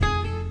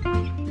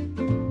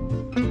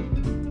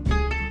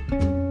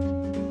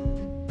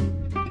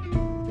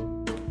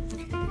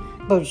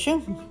Bonjour,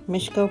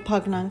 Mishko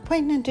Pagnan,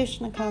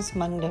 Quainadishnakas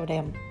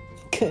Mungdodem.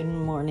 Good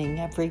morning,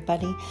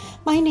 everybody.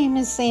 My name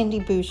is Sandy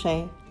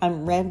Boucher.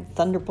 I'm Red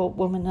Thunderbolt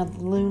Woman of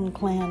the Loon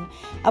Clan,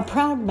 a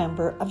proud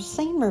member of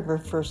Seine River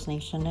First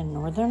Nation in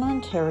Northern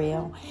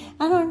Ontario,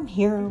 and I'm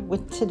here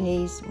with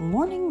today's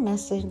morning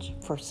message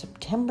for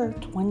September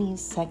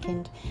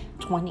 22nd,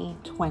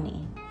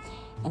 2020.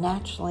 And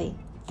actually,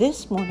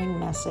 this morning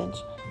message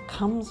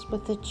comes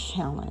with a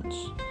challenge.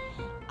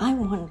 I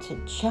want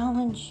to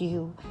challenge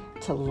you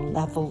to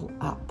level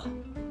up.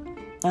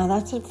 Now,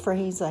 that's a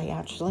phrase I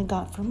actually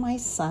got from my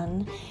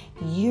son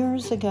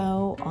years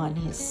ago on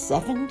his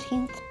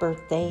 17th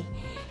birthday.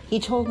 He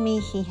told me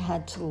he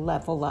had to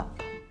level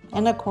up.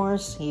 And of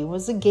course, he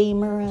was a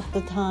gamer at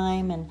the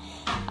time, and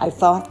I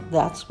thought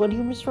that's what he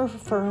was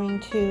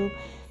referring to.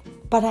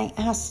 But I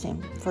asked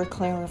him for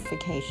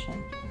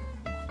clarification.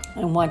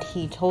 And what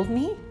he told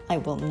me, I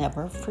will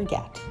never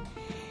forget.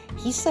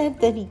 He said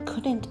that he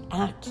couldn't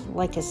act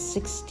like a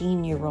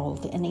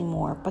 16-year-old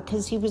anymore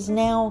because he was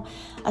now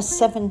a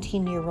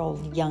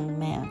 17-year-old young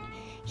man.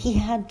 He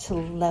had to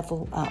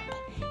level up.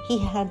 He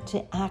had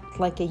to act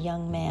like a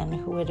young man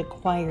who had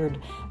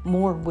acquired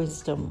more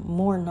wisdom,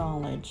 more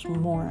knowledge,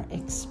 more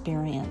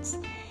experience.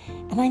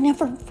 And I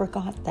never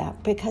forgot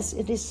that because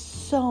it is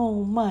so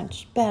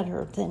much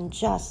better than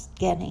just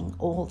getting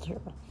older.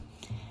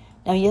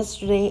 Now,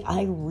 yesterday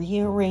I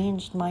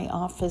rearranged my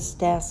office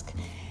desk.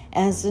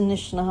 As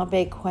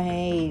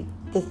Anishinaabe,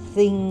 the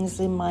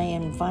things in my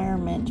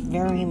environment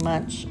very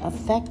much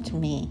affect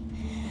me.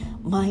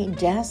 My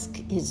desk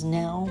is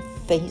now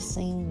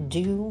facing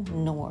due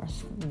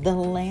north, the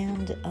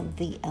land of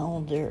the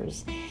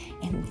elders,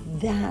 and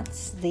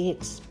that's the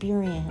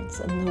experience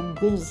and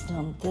the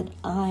wisdom that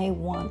I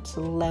want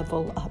to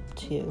level up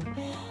to.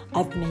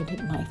 I've made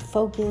it my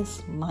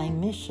focus, my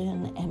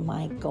mission, and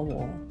my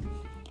goal.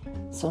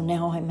 So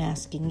now I'm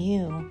asking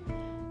you,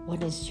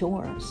 what is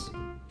yours?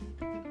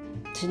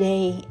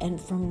 Today and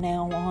from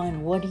now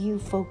on, what are you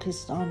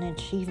focused on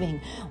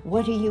achieving?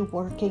 What are you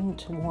working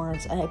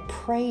towards? I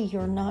pray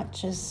you're not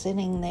just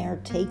sitting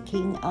there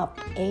taking up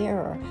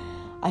air.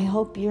 I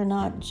hope you're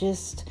not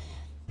just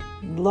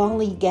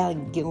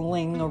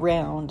lollygaggling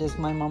around, as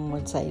my mom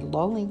would say.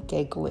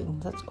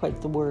 Lollygaggling, that's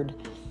quite the word.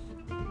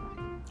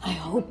 I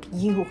hope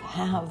you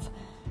have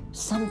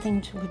something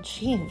to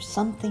achieve,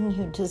 something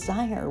you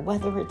desire,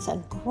 whether it's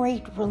a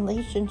great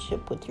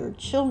relationship with your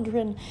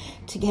children,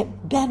 to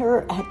get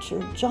better at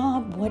your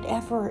job,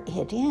 whatever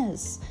it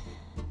is.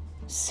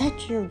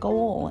 Set your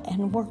goal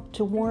and work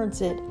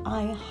towards it.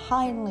 I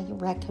highly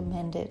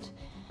recommend it.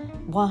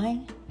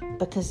 Why?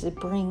 Because it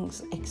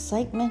brings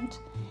excitement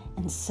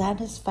and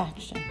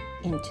satisfaction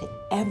into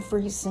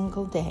every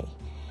single day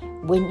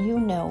when you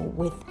know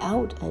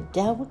without a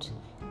doubt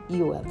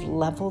you have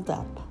leveled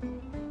up.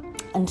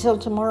 Until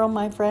tomorrow,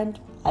 my friend,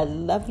 I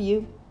love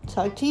you.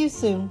 Talk to you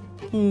soon.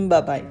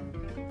 Bye-bye.